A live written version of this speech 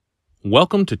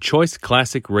Welcome to Choice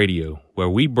Classic Radio, where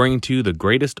we bring to you the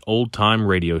greatest old-time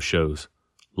radio shows.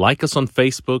 Like us on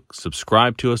Facebook,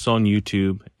 subscribe to us on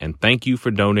YouTube, and thank you for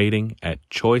donating at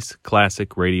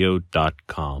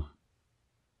choiceclassicradio.com.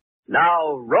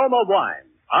 Now, Roma Wine,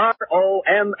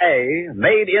 R-O-M-A,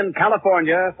 made in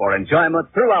California for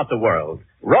enjoyment throughout the world.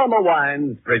 Roma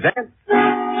Wines presents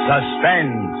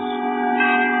Suspense.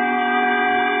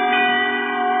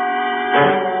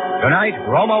 Tonight,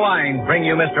 Roma Wines bring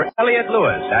you Mr. Elliot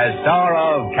Lewis as star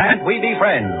of Can't We Be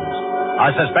Friends?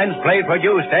 A suspense play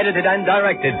produced, edited, and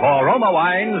directed for Roma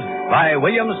Wines by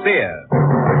William Spear.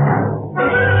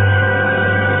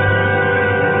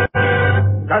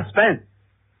 Suspense.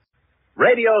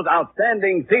 Radio's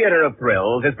outstanding theater of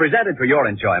thrills is presented for your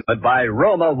enjoyment by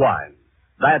Roma Wines.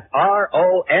 That's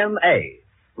R-O-M-A.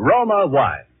 Roma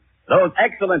Wines. Those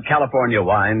excellent California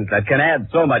wines that can add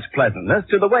so much pleasantness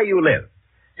to the way you live.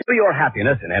 To your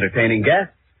happiness in entertaining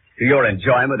guests, to your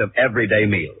enjoyment of everyday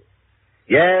meals.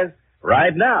 Yes,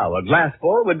 right now, a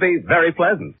glassful would be very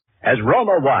pleasant, as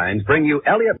Roma Wines bring you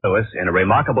Elliot Lewis in a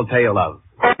remarkable tale of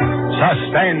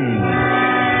suspense.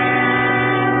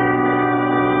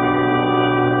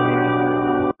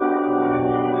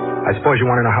 I suppose you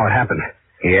want to know how it happened.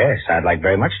 Yes, I'd like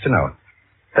very much to know.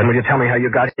 Then will you tell me how you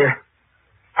got here?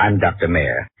 I'm Dr.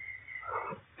 Mayer.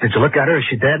 Did you look at her? Is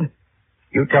she dead?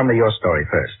 You tell me your story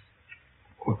first.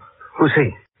 Who's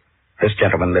he? This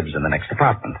gentleman lives in the next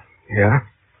apartment. Yeah?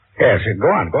 Yes, go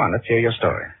on. Let's hear your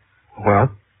story. Well,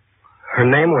 her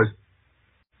name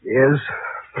is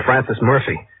Frances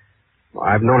Murphy.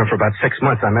 I've known her for about 6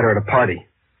 months. I met her at a party.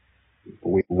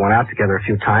 We went out together a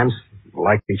few times,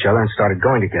 liked each other, and started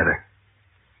going together.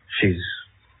 She's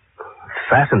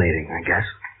fascinating, I guess.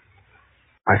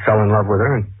 I fell in love with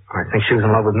her, and I think she was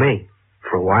in love with me.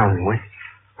 For a while, anyway.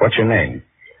 What's your name?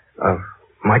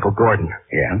 Michael Gordon.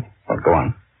 Yeah? Well, go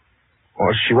on.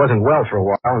 Well, she wasn't well for a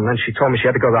while, and then she told me she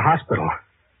had to go to the hospital.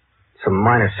 Some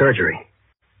minor surgery.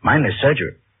 Minor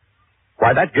surgery?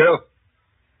 Why, that girl...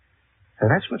 So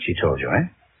that's what she told you, eh?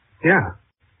 Yeah.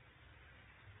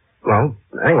 Well,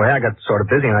 anyway, I got sort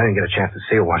of busy, and I didn't get a chance to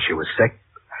see her while she was sick.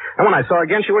 And when I saw her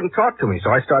again, she wouldn't talk to me,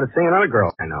 so I started seeing another girl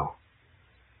I know.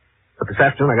 But this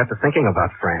afternoon, I got to thinking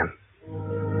about Fran.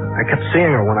 I kept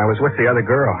seeing her when I was with the other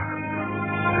girl.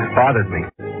 It bothered me.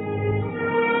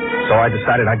 So I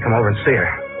decided I'd come over and see her.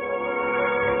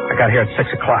 I got here at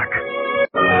 6 o'clock.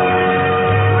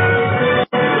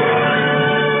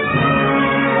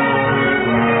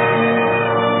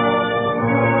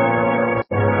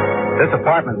 This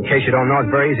apartment, in case you don't know,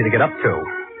 is very easy to get up to.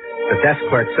 The desk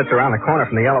clerk sits around the corner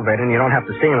from the elevator, and you don't have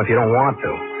to see him if you don't want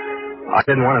to. I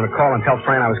didn't want him to call and tell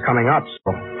Fran I was coming up,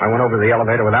 so I went over to the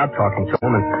elevator without talking to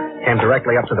him and came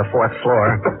directly up to the 4th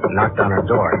floor and knocked on her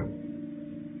door.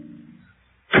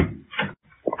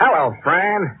 Hello,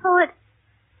 Fran. Oh,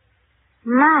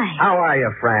 My. How are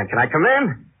you, Fran? Can I come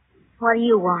in? What do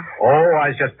you want? Oh,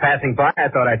 I was just passing by. I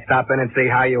thought I'd stop in and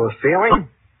see how you were feeling.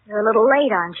 You're a little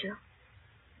late, aren't you?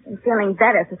 Been feeling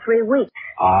better for 3 weeks.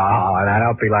 Oh, now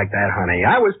don't be like that, honey.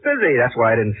 I was busy. That's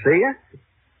why I didn't see you.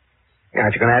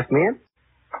 Aren't you going to ask me in?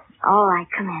 All right,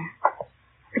 come in.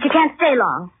 But you can't stay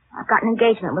long. I've got an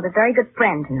engagement with a very good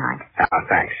friend tonight. Oh,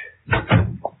 thanks.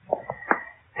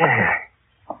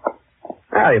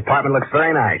 Well, the apartment looks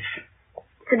very nice.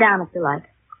 Sit down if you like.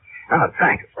 Oh,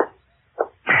 thanks.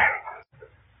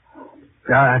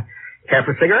 Care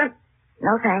for a cigarette?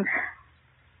 No, thanks.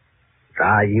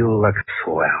 You look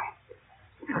swell.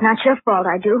 It's not your fault,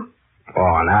 I do.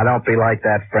 Oh, now don't be like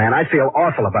that, Fran. I feel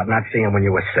awful about not seeing him when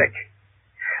you were sick.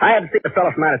 I had to see the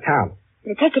fellow from out of town.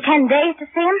 Did it take you 10 days to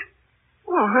see him?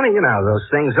 Oh, honey, you know how those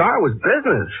things are. It was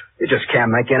business. You just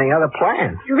can't make any other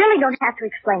plans. You really don't have to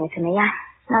explain it to me. I'm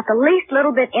not the least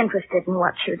little bit interested in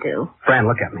what you do. Fran,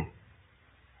 look at me.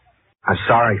 I'm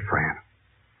sorry, Fran.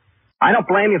 I don't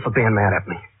blame you for being mad at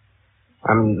me.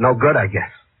 I'm no good, I guess.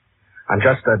 I'm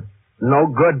just a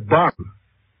no-good bum.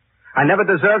 I never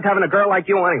deserved having a girl like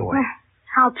you anyway.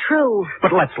 How true.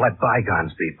 But let's let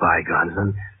bygones be bygones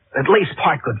and at least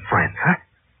part good friends, huh?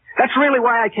 That's really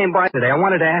why I came by today. I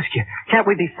wanted to ask you, can't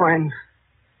we be friends?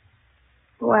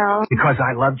 Well... Because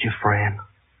I loved you, Fran.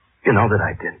 You know that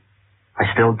I did. I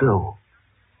still do.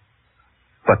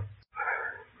 But,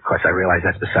 of course, I realize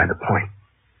that's beside the point.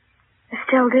 You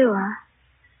still do, huh?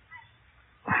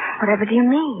 Whatever do you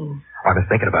mean? I've been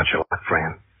thinking about you a lot,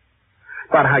 Fran.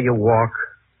 About how you walk,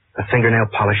 the fingernail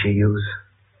polish you use,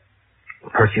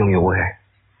 the perfume you wear.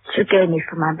 You gave me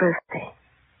for my birthday.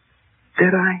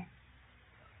 Did I?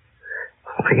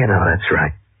 Oh, you know, that's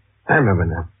right. I remember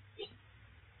now.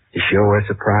 You sure were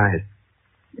surprised.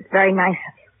 It's very nice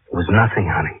of you. It was nothing,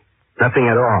 honey. Nothing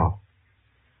at all.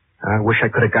 I wish I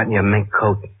could have gotten you a mink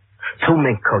coat. 2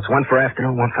 mink coats, one for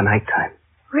afternoon, one for nighttime.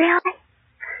 Really?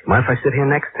 Mind if I sit here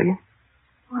next to you?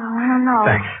 Well, I don't know.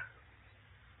 Thanks.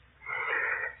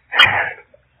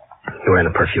 You're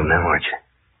wearing the perfume now, aren't you?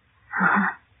 Uh-huh.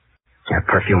 Yeah,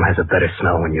 perfume has a better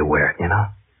smell when you wear it, you know?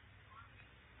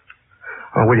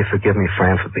 Oh, will you forgive me,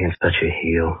 Fran, for being such a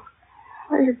heel?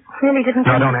 Well, you really didn't...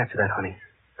 No, don't answer that, honey.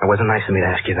 It wasn't nice of me to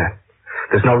ask you that.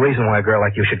 There's no reason why a girl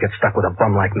like you should get stuck with a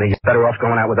bum like me. You're better off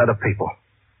going out with other people.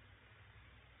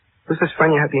 Who's this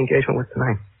friend you had the engagement with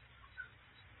tonight?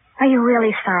 Are you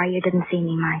really sorry you didn't see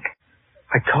me, Mike?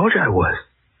 I told you I was.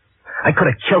 I could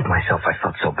have killed myself. I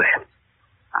felt so bad.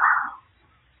 Oh.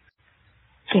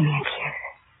 Give me a kiss.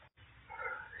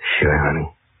 Sure, honey.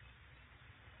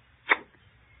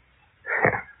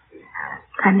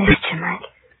 I missed you, Mike.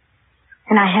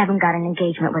 And I haven't got an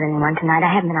engagement with anyone tonight.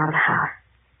 I haven't been out of the house.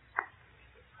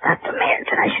 Dr. Mayer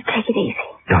said I should take it easy.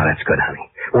 No, that's good, honey.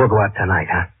 We'll go out tonight,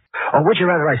 huh? Or would you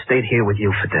rather I stayed here with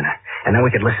you for dinner? And then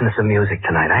we could listen to some music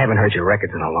tonight. I haven't heard your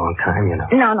records in a long time, you know.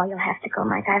 No, you'll have to go,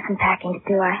 Mike. I have some packing to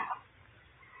do. I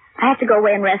have to go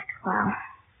away and rest a while.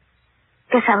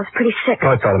 Guess I was pretty sick.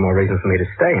 Well, it's all the more reason for me to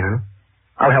stay, huh?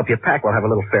 I'll help you pack. We'll have a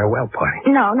little farewell party.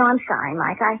 No, I'm sorry,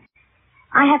 Mike.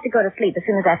 I have to go to sleep as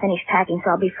soon as I finish packing,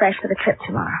 so I'll be fresh for the trip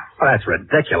tomorrow. Well, that's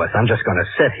ridiculous. I'm just going to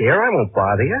sit here. I won't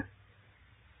bother you.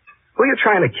 Who are you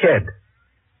trying to kid?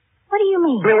 What do you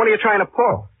mean? I mean, what are you trying to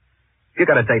pull? If you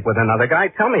got a date with another guy,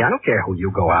 tell me. I don't care who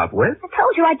you go out with. I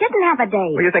told you I didn't have a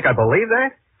date. Well, you think I believe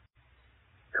that?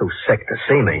 Too sick to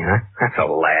see me, huh? That's a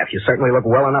laugh. You certainly look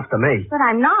well enough to me. But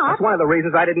I'm not. That's one of the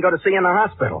reasons I didn't go to see you in the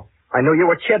hospital. I knew you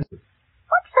were kidding.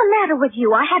 What's the matter with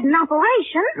you? I had an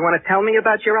operation. You want to tell me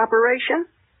about your operation?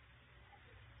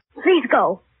 Please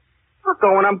go. I'll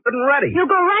go when I'm good and ready. You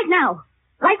go right now.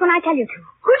 Right when I tell you to.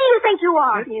 Who do you think you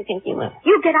are? Who do you think you are?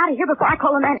 You get out of here before I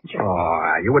call the manager.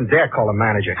 Oh, you wouldn't dare call the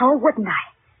manager. Oh, wouldn't I?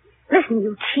 Listen,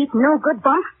 you cheap, no-good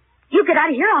bump. You get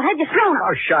out of here, I'll have you thrown out.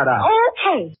 Oh, shut up.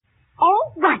 Okay.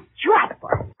 All right, drop it.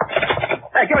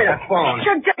 Hey, give me that phone. Get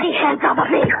your dirty hands off of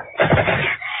me.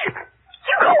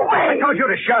 You go away. I told you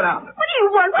to shut up. What do you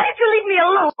want? Why did you leave me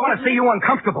alone? I want to see you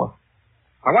uncomfortable.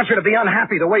 I want you to be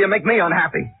unhappy the way you make me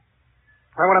unhappy.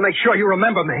 I want to make sure you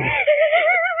remember me.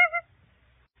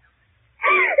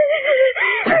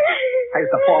 I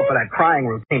used to fall for that crying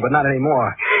routine, but not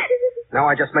anymore. Now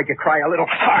I just make you cry a little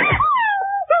hard.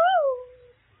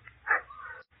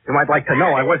 You might like to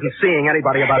know I wasn't seeing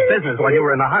anybody about business while you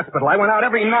were in the hospital. I went out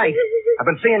every night. I've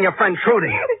been seeing your friend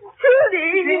Trudy.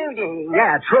 Trudy?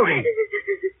 Yeah, Trudy.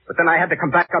 But then I had to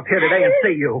come back up here today and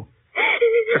see you.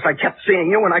 Because I kept seeing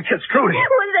you and I kissed Trudy.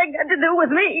 What's that got to do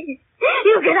with me?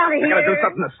 You get out of here. I gotta do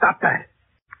something to stop that.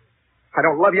 I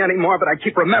don't love you anymore, but I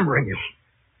keep remembering you.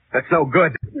 That's no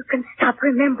good. You can stop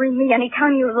remembering me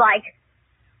anytime you like.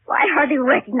 Well, I hardly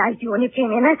recognized you when you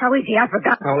came in. That's how easy I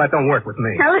forgot. Oh, that don't work with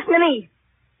me. Now listen to me.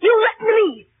 You listen to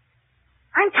me.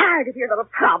 I'm tired of your little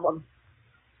problem.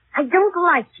 I don't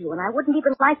like you, and I wouldn't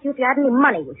even like you if you had any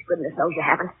money, which goodness knows you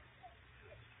haven't.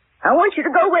 I want you to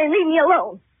go away and leave me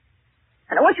alone.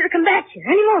 I don't want you to come back here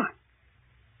anymore.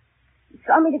 You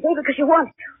saw me today because you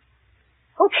wanted to.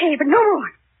 Okay, but no more.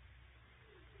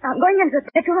 Now, I'm going into the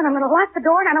bedroom, and I'm going to lock the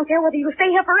door, and I don't care whether you stay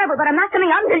here forever, but I'm not coming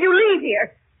out until you leave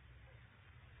here.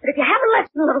 But if you haven't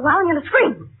left in a little while, I'm going to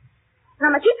scream. And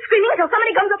I'm going to keep screaming until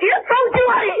somebody comes up here and throws you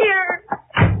out of here.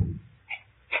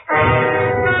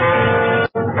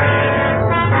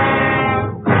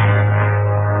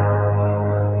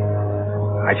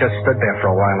 I just stood there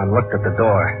for a while and looked at the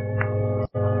door.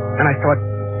 And I thought,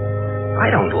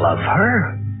 I don't love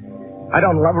her. I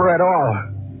don't love her at all.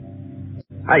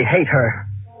 I hate her.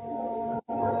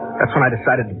 That's when I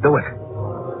decided to do it.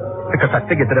 Because I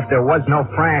figured that if there was no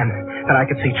Fran, that I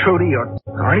could see Trudy or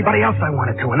anybody else I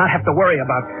wanted to and not have to worry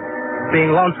about being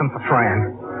lonesome for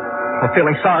Fran or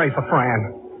feeling sorry for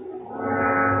Fran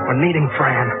or needing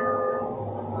Fran.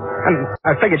 And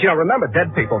I figured you don't remember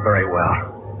dead people very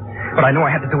well. But I knew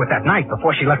I had to do it that night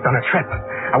before she left on her trip.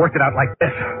 I worked it out like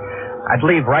this. I'd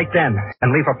leave right then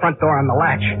and leave her front door on the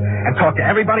latch and talk to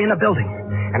everybody in the building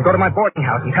and go to my boarding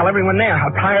house and tell everyone there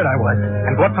how tired I was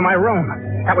and go up to my room.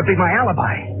 That would be my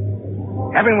alibi.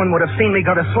 Everyone would have seen me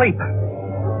go to sleep.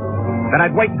 Then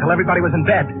I'd wait until everybody was in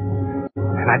bed.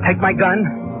 And I'd take my gun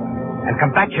and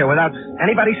come back here without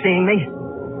anybody seeing me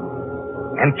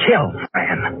and kill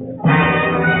Fran.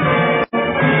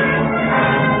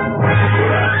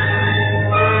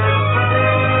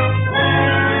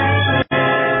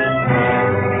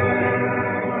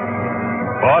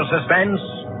 For Suspense,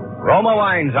 Roma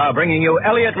Wines are bringing you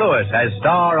Elliot Lewis as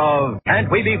star of Can't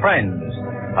We Be Friends,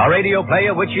 a radio play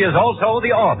of which he is also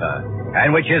the author.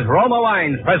 and which is Roma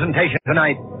Wine's presentation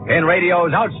tonight in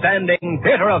radio's outstanding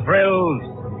theater of thrills,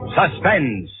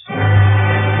 Suspense.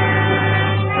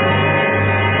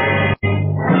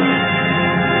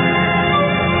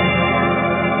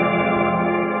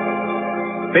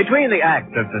 Between the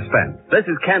acts of Suspense, this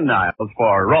is Ken Niles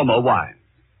for Roma Wine.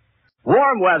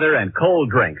 Warm weather and cold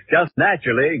drinks just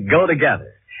naturally go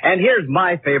together. And here's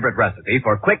my favorite recipe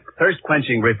for quick,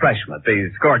 thirst-quenching refreshment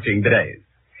these scorching days.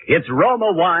 It's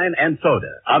Roma Wine and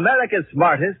Soda, America's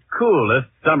smartest, coolest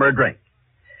summer drink.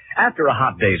 After a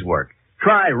hot day's work,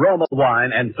 try Roma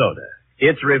Wine and Soda.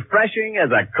 It's refreshing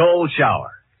as a cold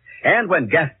shower. And when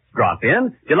guests drop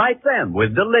in, delight them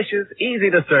with delicious,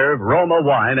 easy-to-serve Roma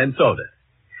Wine and Soda.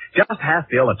 Just half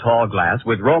fill a tall glass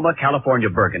with Roma California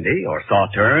Burgundy or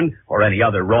Sauterne or any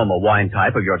other Roma wine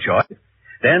type of your choice.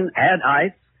 Then add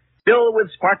ice, fill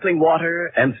with sparkling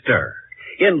water, and stir.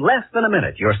 In less than a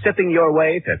minute, you're sipping your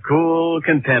way to cool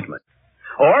contentment.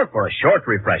 Or for a short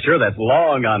refresher that's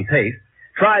long on taste,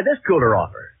 try this cooler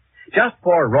offer. Just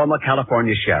pour Roma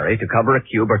California Sherry to cover a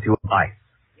cube or two of ice.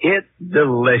 It's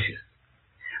delicious.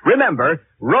 Remember,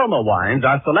 Roma wines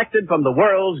are selected from the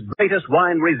world's greatest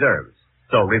wine reserves.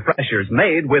 So refreshers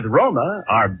made with Roma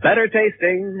are better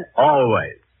tasting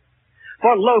always.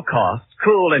 For low-cost,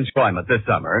 cool enjoyment this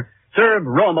summer, serve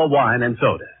Roma Wine and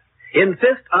Soda.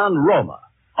 Insist on Roma,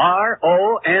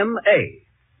 R-O-M-A,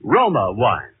 Roma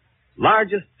Wine,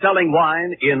 largest selling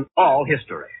wine in all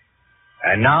history.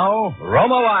 And now,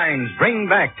 Roma Wines bring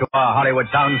back to our Hollywood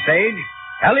soundstage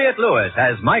Elliot Lewis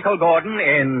as Michael Gordon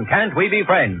in Can't We Be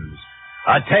Friends?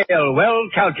 A tale well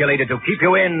calculated to keep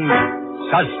you in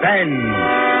suspense.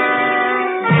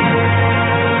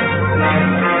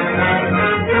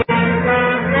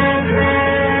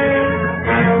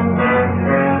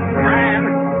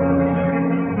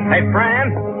 Hey, Fran.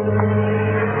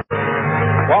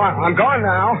 Well, I'm gone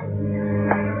now.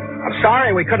 I'm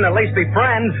sorry we couldn't at least be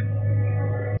friends.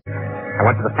 I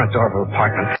went to the front door of her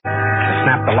apartment. I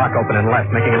snapped the lock open and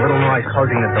left, making a little noise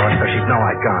closing the door so she'd know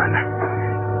I'd gone.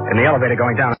 In the elevator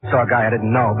going down, I saw a guy I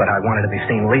didn't know, but I wanted to be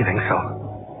seen leaving, so...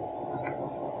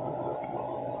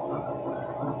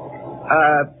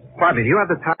 Bobby, do you have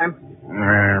the time?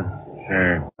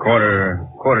 Quarter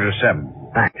to 7.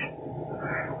 Thanks.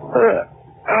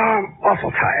 I'm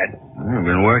awful tired. You've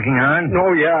been working hard?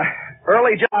 Oh, yeah.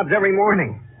 Early jobs every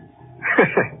morning.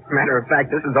 Matter of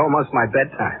fact, this is almost my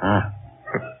bedtime.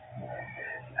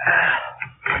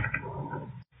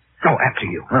 Oh, after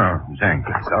you. Oh, thanks.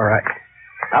 That's all right.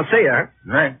 I'll see you.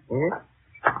 Right.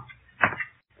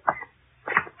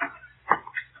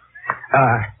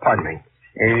 Pardon me.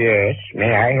 Yes.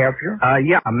 May I help you?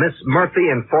 Yeah, Miss Murphy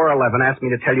in 411 asked me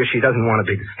to tell you she doesn't want to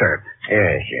be disturbed.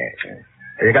 Yes.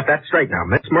 You got that straight now.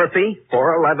 Miss Murphy,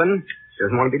 411, she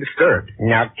doesn't want to be disturbed.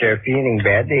 Not feeling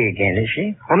badly again, is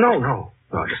she? Oh, no. No,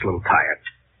 just a little tired.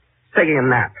 Taking a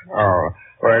nap. Oh,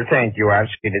 well, thank you. I'll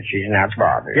see that she's not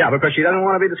bothered. Yeah, because she doesn't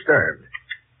want to be disturbed.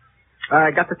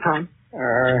 Got the time?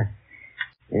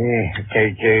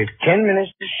 Take 10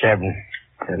 minutes to 7.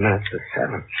 10 minutes to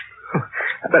 7.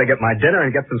 I better get my dinner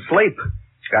and get some sleep.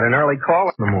 Got an early call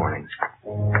in the morning.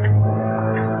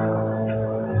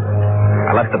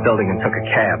 I left the building and took a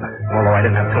cab, although I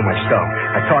didn't have too much dough.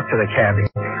 I talked to the cabbie.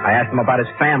 I asked him about his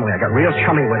family. I got real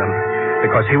chummy with him.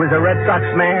 Because he was a Red Sox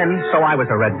man, so I was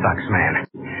a Red Sox man.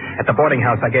 At the boarding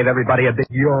house, I gave everybody a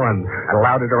big yawn. I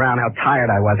louted around how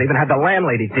tired I was. I even had the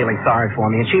landlady feeling sorry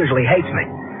for me, and she usually hates me.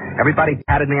 Everybody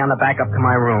patted me on the back up to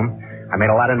my room. I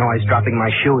made a lot of noise dropping my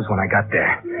shoes when I got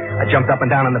there. I jumped up and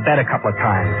down on the bed a couple of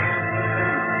times.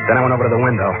 Then I went over to the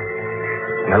window,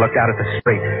 and I looked out at the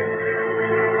street,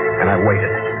 and I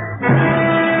waited.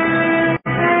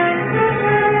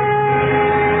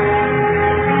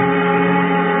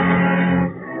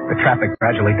 The traffic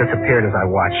gradually disappeared as I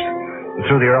watched. And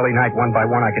through the early night, one by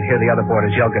one, I could hear the other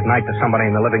boarders yell goodnight to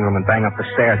somebody in the living room and bang up the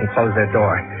stairs and close their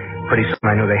door. Pretty soon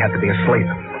I knew they had to be asleep.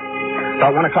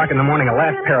 About 1 o'clock in the morning, a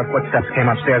last pair of footsteps came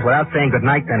upstairs without saying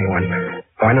goodnight to anyone.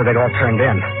 So I knew they'd all turned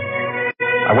in.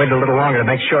 I waited a little longer to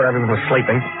make sure everyone was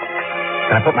sleeping.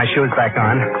 Then I put my shoes back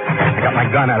on. I got my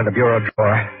gun out of the bureau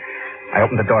drawer. I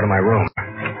opened the door to my room.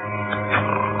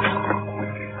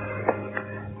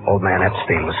 Old man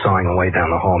Epstein was sawing away down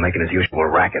the hall, making his usual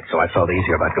racket, so I felt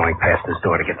easier about going past his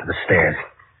door to get to the stairs.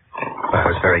 But I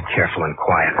was very careful and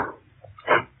quiet.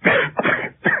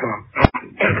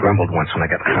 He grumbled once when I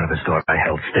got in front of his door. I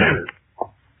held still.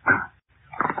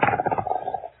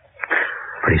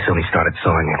 Pretty soon he started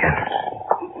sawing again.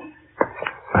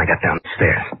 I got down the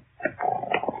stairs.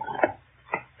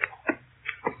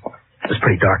 It was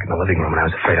pretty dark in the living room, and I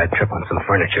was afraid I'd trip on some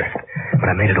furniture. But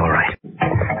I made it all right.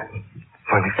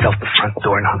 Finally felt the front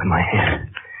door knob in my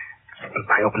hand.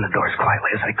 I opened the door as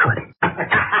quietly as I could.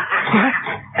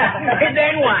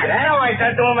 Then what? I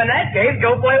said to him in that case,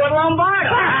 go play with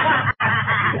Lombardo.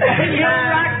 You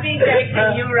rock me,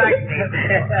 Jackson. You rock me.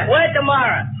 What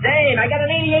tomorrow? Dane, I got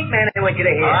an 88 man I want you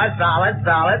to hear. Oh,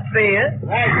 solid. See ya.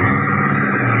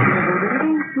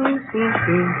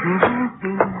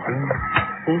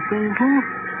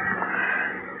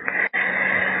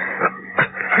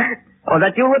 Oh,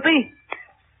 that you, Whippy?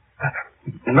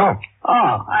 No.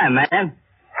 Oh, hi, man.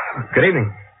 Good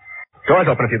evening. Door's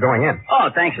open if you're going in. Oh,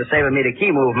 thanks for saving me the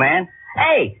key move, man.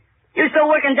 Hey, you still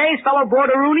working days, fellow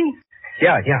Borderooney?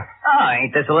 Yeah. Oh,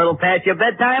 ain't this a little past your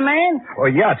bedtime, man? Well,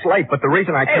 yeah, it's late, but the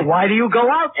reason I... Hey, why do you go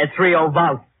out at 3:00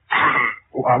 about?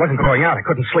 Well, I wasn't going out. I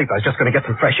couldn't sleep. I was just going to get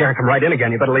some fresh air and come right in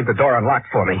again. You better leave the door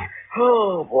unlocked for me.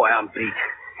 Oh, boy, I'm beat.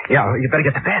 Yeah, you better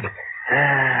get to bed.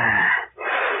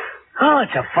 Oh,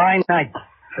 it's a fine night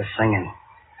for singing.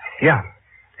 Yeah.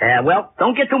 Well,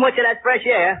 don't get too much of that fresh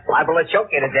air. Liable to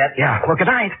choke you to death. Yeah, well, good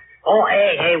night. Oh,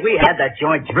 hey, we had that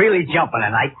joint really jumping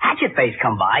tonight. Hatchet Face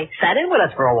come by, sat in with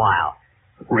us for a while.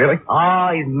 Really? Oh,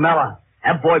 he's mellow.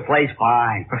 That boy plays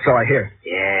fine. So I hear.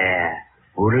 Yeah.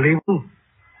 Oodly-doo.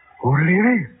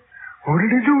 Oodly-doo.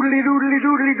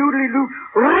 Oodly-doodly-doodly-doodly-doodly-doo.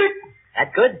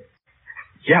 That good?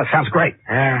 Yeah, sounds great.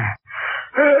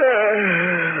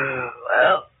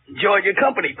 Well, enjoyed your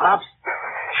company, Pops.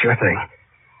 Sure thing.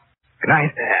 Good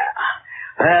night.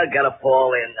 Yeah. Well, gotta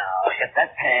fall in now. Hit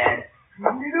that pad.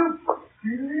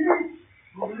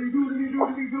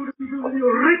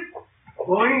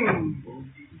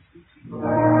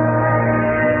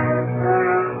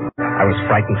 I was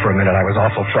frightened for a minute. I was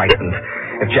awful frightened.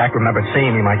 If Jack remembered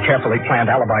seeing me, my carefully planned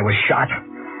alibi was shot.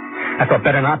 I thought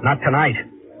better not tonight.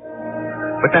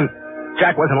 But then,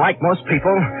 Jack wasn't like most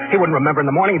people. He wouldn't remember in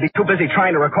the morning. He'd be too busy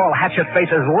trying to recall Hatchet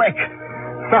Face's lick.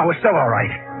 No, it was still all right.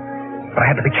 But I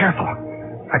had to be careful.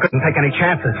 I couldn't take any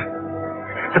chances.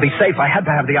 To be safe, I had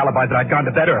to have the alibi that I'd gone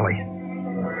to bed early.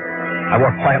 I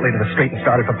walked quietly to the street and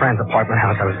started for Fran's apartment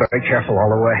house. I was very careful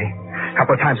all the way. A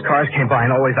couple of times cars came by,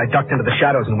 and always I ducked into the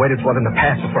shadows and waited for them to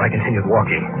pass before I continued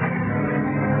walking.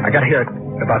 I got here at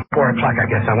about 4 o'clock, I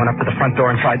guess. I went up to the front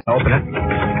door and tried to open it.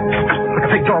 But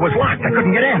the big door was locked. I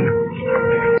couldn't get in.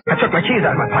 I took my keys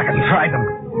out of my pocket and tried them.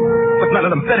 But none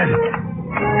of them fitted.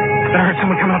 Then I heard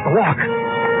someone coming up the walk.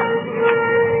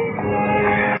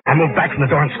 I moved back from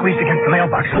the door and squeezed against the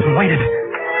mailboxes and waited.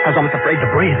 I was almost afraid to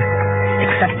breathe.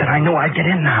 Except that I knew I'd get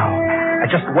in now. I'd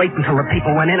just wait until the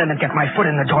people went in and then get my foot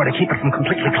in the door to keep it from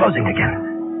completely closing again.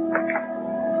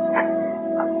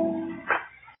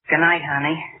 Good night,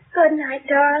 honey. Good night,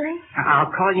 darling. I'll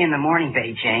call you in the morning,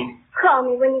 Bay Jane. Call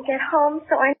me when you get home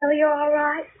so I know you're all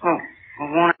right. Oh,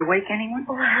 won't I wake anyone?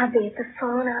 Oh, I'll be at the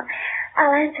phone.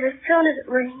 I'll answer as soon as it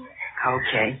rings.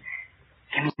 Okay.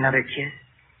 Give me another kiss.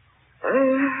 Do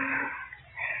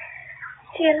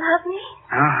you love me?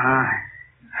 Uh-huh.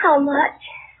 How much?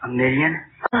 1 million.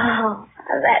 Oh,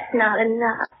 that's not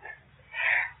enough.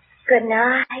 Good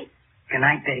night. Good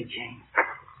night, Bay Jane.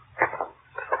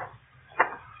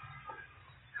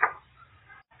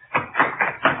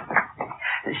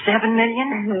 $7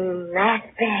 million? That's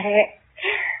better.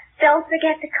 Don't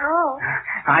forget to call.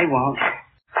 I won't.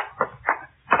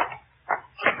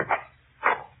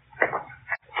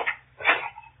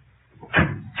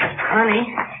 Honey.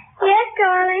 Yes,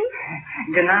 darling.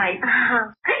 Good night.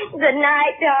 Good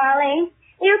night, darling.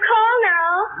 You call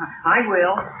now. I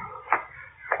will.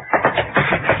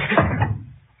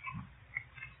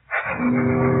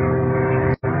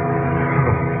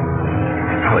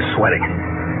 I was sweating.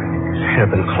 It had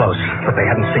been close, but they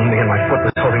hadn't seen me, and my foot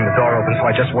was holding the door open, so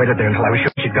I just waited there until I was sure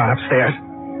she'd gone upstairs.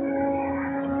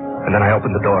 And then I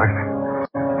opened the door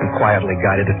and quietly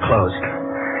guided it closed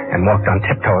and walked on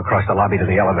tiptoe across the lobby to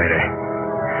the elevator.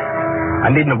 I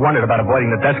needn't have wondered about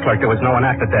avoiding the desk clerk. There was no one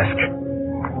at the desk.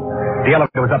 The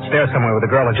elevator was upstairs somewhere where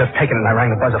the girl had just taken it, and I rang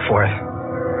the buzzer for it.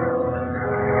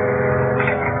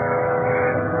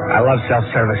 I love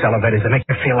self-service elevators. They make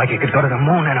you feel like you could go to the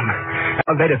moon in them.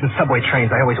 Elevators and subway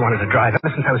trains I always wanted to drive ever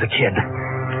since I was a kid.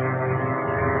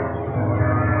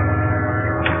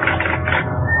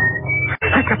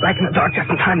 I got back in the dark just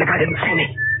in time. The guy didn't see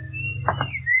me.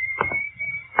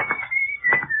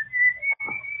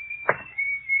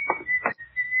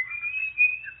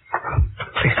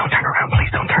 Please don't turn around.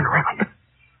 Please don't turn around.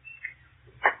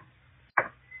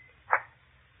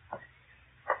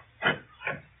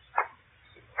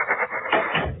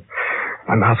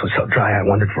 My mouth was so dry I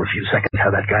wondered for a few seconds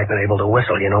how that guy had been able to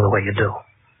whistle, you know, the way you do.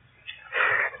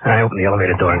 And I opened the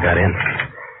elevator door and got in.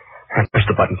 And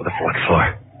pushed the button for the 4th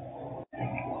floor.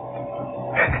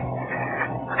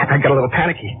 I got a little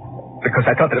panicky. because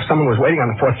I thought that if someone was waiting on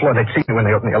the 4th floor, they'd see me when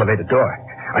they opened the elevator door.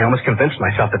 I almost convinced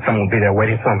myself that someone would be there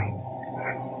waiting for me.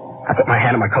 I put my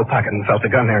hand in my coat pocket and felt the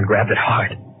gun there and grabbed it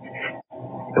hard.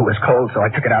 It was cold, so I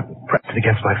took it out and pressed it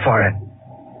against my forehead.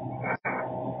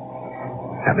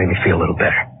 That made me feel a little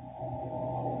better.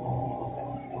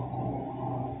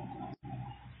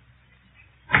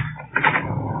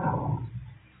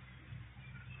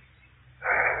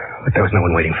 But there was no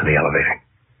one waiting for the elevator.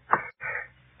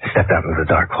 I stepped out into the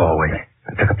dark hallway.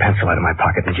 I took a pencil out of my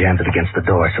pocket and jammed it against the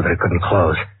door so that it couldn't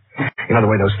close. You know the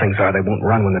way those things are, they won't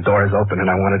run when the door is open, and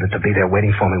I wanted it to be there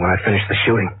waiting for me when I finished the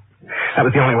shooting. That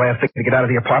was the only way I figured to get out of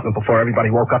the apartment before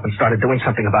everybody woke up and started doing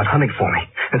something about hunting for me.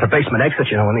 There's a basement exit,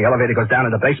 you know, when the elevator goes down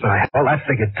to the basement. I had all that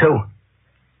figured, too.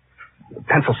 The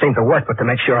pencil seemed to work, but to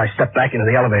make sure, I stepped back into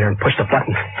the elevator and pushed a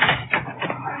button.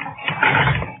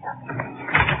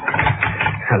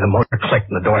 The motor clicked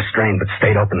and the door strained, but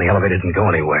stayed open. The elevator didn't go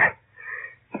anywhere.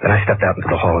 Then I stepped out into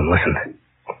the hall and listened.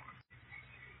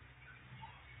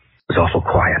 It was awful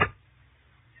quiet.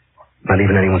 Not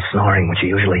even anyone snoring, which you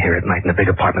usually hear at night in a big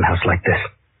apartment house like this.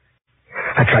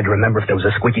 I tried to remember if there was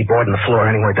a squeaky board in the floor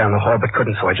anywhere down the hall, but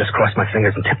couldn't, so I just crossed my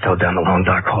fingers and tiptoed down the long,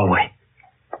 dark hallway.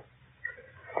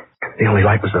 The only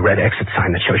light was the red exit sign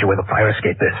that shows you where the fire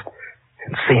escape is.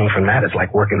 And seeing from that is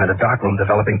like working at a darkroom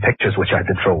developing pictures, which I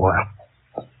did for a while.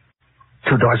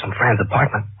 2 doors from Fran's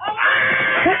apartment.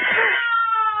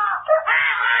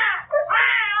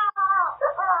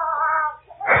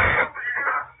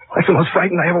 That's the most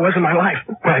frightened I ever was in my life.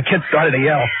 When a kid started to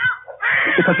yell.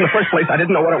 Because in the first place, I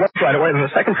didn't know what it was right away. And in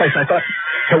the second place, I thought,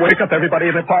 he'll wake up everybody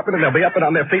in the apartment and they'll be up and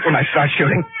on their feet when I start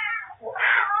shooting.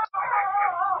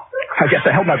 I guess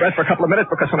I held my breath for a couple of minutes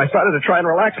because when I started to try and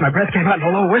relax, my breath came out in a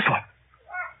low whistle.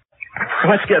 Well,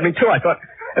 that scared me, too. I thought,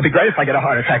 it'd be great if I get a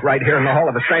heart attack right here in the hall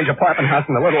of a strange apartment house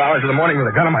in the little hours of the morning with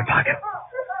a gun in my pocket.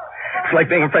 It's like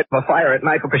being afraid of a fire at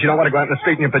night because you don't want to go out in the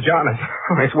street in your pajamas.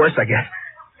 It's worse, I guess.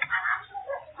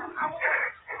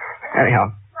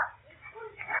 Anyhow,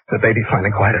 the baby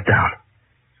finally quieted down.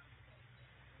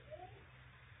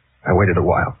 I waited a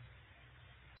while,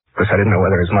 because I didn't know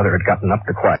whether his mother had gotten up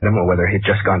to quiet him or whether he'd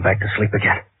just gone back to sleep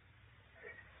again.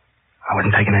 I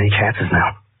wasn't taking any chances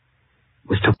now.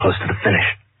 It was too close to the finish.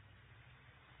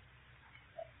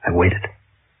 I waited.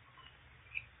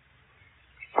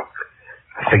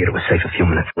 I figured it was safe a few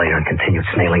minutes later and continued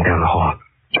snailing down the hall.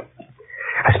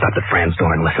 I stopped at Fran's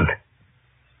door and listened.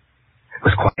 It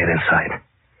was quiet inside.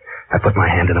 I put my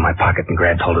hand into my pocket and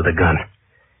grabbed hold of the gun.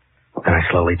 Then I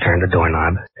slowly turned the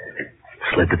doorknob,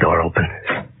 slid the door open.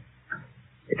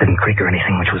 It didn't creak or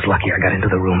anything, which was lucky. I got into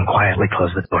the room, quietly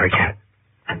closed the door again.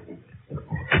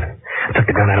 I took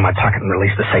the gun out of my pocket and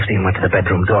released the safety and went to the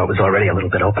bedroom door. It was already a little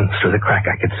bit open. Through the crack,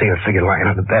 I could see her figure lying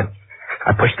on the bed.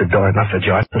 I pushed the door enough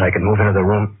ajar so that I could move into the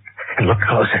room and look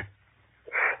closer.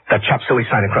 That chop suey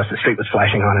sign across the street was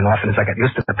flashing on and off, and as I got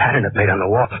used to the pattern it made on the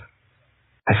wall,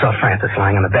 I saw Frances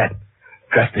lying on the bed,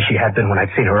 dressed as she had been when I'd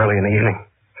seen her early in the evening.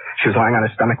 She was lying on her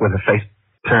stomach with her face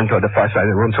turned toward the far side of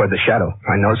the room, toward the shadow.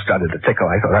 My nose started to tickle.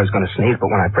 I thought I was going to sneeze,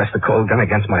 but when I pressed the cold gun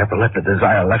against my upper lip, the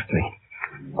desire left me.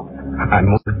 I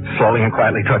moved slowly and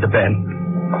quietly toward the bed.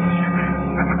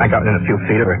 I got within a few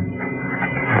feet of her.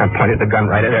 I pointed the gun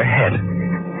right at her head.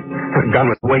 The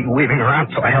gun was weaving around,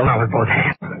 so I held on with both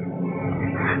hands.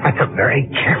 I took very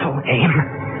careful aim.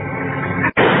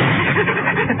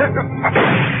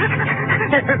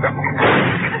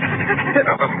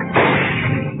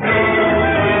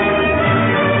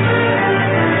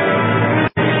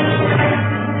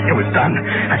 It was done.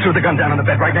 I threw the gun down on the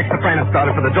bed right next to Fran and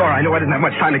started for the door. I knew I didn't have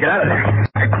much time to get out of there.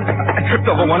 I tripped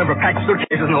over one of her packed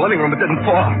suitcases in the living room, but didn't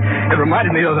fall. It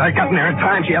reminded me, though, that I'd gotten there in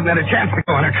time. She hadn't had a chance to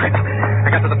go on her trip.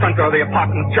 I got to the front door of the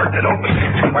apartment and jerked it open.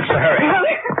 What's the hurry?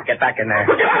 Get back in there.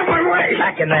 Get out of my way!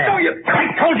 Back in there. I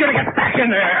told you to get back in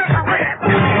there!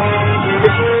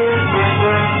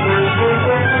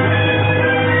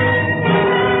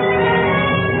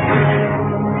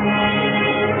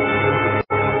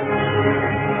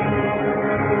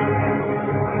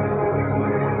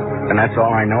 And that's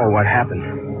all I know of what happened.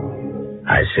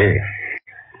 I see.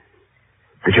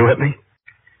 Did you hit me?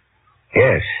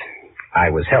 Yes. I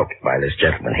was helped by this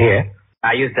gentleman here.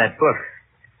 I used that book.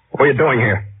 What are you doing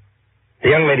here? The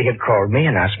young lady had called me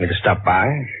and asked me to stop by.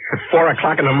 At 4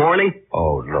 o'clock in the morning?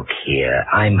 Oh, look here.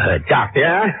 I'm her doctor.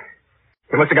 Yeah?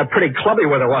 You must have got pretty clubby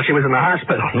with her while she was in the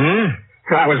hospital.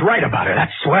 I was right about her.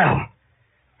 That's swell.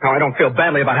 Now, I don't feel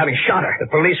badly about having shot her. The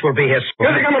police will be here soon.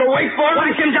 You think I'm going to wait for her?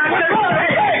 Watkins,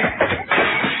 hey!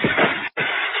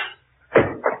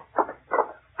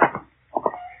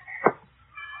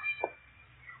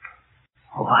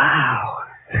 Wow.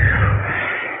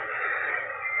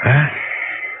 Huh?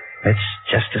 Let's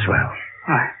well.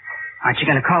 What? Aren't you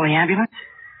going to call the ambulance?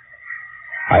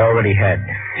 I already had.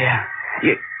 Yeah.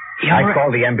 I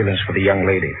called the ambulance for the young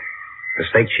lady. The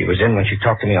state she was in when she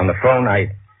talked to me on the phone, I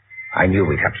knew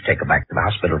we'd have to take her back to the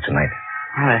hospital tonight.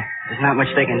 Well, there's not much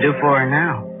they can do for her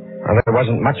now. Well, there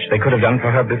wasn't much they could have done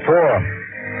for her before.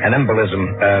 An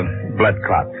embolism, blood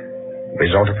clot.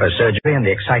 Result of her surgery and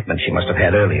the excitement she must have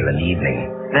had earlier in the evening.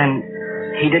 Then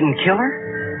he didn't kill her?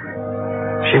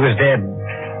 She was dead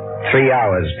 3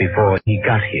 hours before he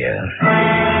got here.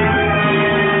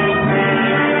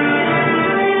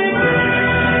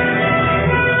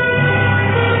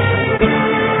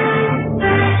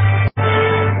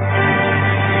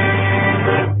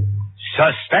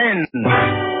 Suspense.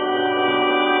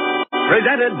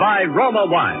 Presented by Roma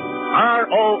Wine.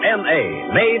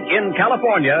 R-O-M-A. Made in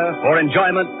California for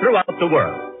enjoyment throughout the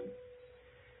world.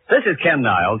 This is Ken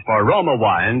Niles for Roma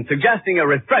Wine, suggesting a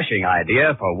refreshing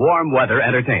idea for warm weather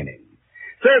entertaining.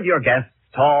 Serve your guests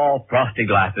tall, frosty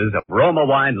glasses of Roma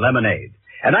Wine lemonade,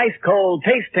 an ice-cold,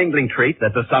 taste-tingling treat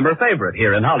that's a summer favorite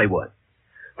here in Hollywood.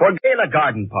 For gala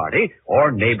garden party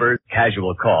or neighbor's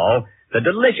casual call, the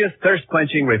delicious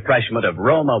thirst-quenching refreshment of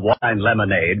Roma Wine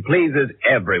lemonade pleases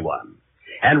everyone.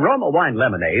 And Roma Wine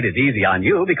lemonade is easy on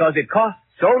you because it costs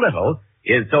so little,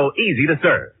 is so easy to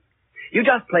serve. You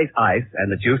just place ice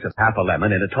and the juice of half a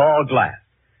lemon in a tall glass.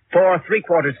 Pour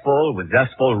 3/4 full with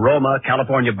zestful Roma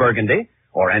California Burgundy,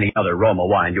 or any other Roma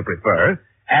wine you prefer.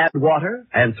 Add water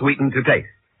and sweeten to taste.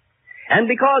 And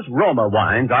because Roma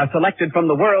wines are selected from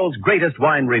the world's greatest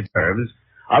wine reserves,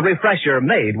 a refresher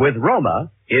made with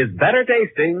Roma is better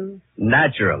tasting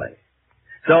naturally.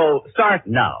 So start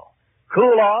now.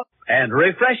 Cool off and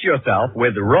refresh yourself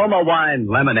with Roma Wine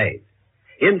lemonade.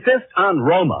 Insist on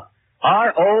Roma.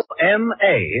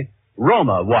 R-O-M-A,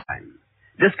 Roma Wine.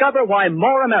 Discover why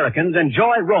more Americans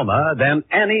enjoy Roma than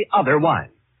any other wine.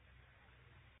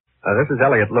 This is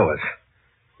Elliot Lewis.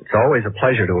 It's always a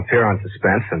pleasure to appear on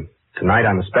Suspense, and tonight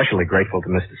I'm especially grateful to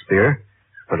Mr. Spear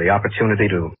for the opportunity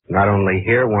to not only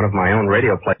hear one of my own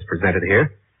radio plays presented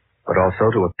here, but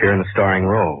also to appear in the starring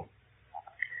role.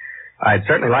 I'd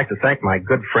certainly like to thank my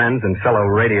good friends and fellow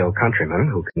radio countrymen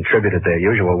who contributed their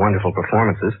usual wonderful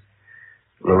performances.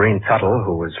 Lorene Tuttle,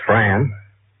 who was Fran,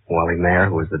 Wally Mayer,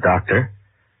 who was the doctor,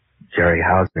 Jerry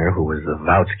Hausner, who was the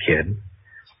Vouch kid,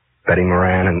 Betty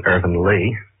Moran and Irvin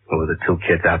Lee, who were the two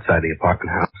kids outside the apartment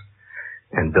house,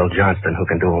 and Bill Johnston, who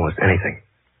can do almost anything.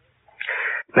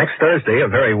 Next Thursday, a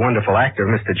very wonderful actor,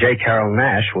 Mr. J. Carroll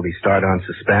Nash, will be starred on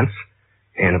Suspense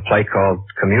in a play called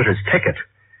Commuter's Ticket,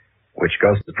 which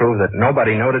goes to prove that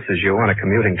nobody notices you on a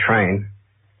commuting train,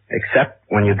 except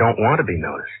when you don't want to be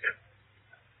noticed.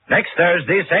 Next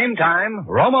Thursday, same time,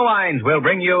 Roma Wines will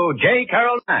bring you J.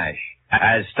 Carroll Nash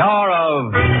as star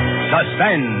of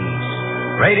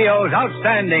Suspense, radio's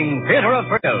outstanding theater of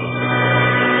thrills.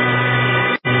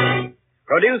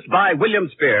 Produced by William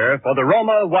Spear for the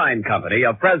Roma Wine Company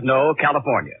of Fresno,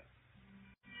 California.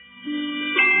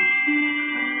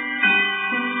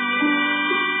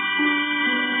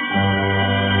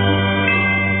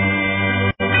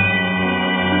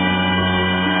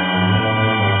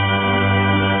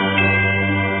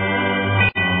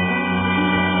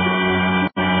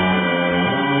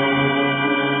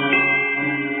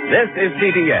 This is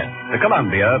CBS, the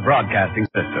Columbia Broadcasting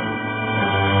System.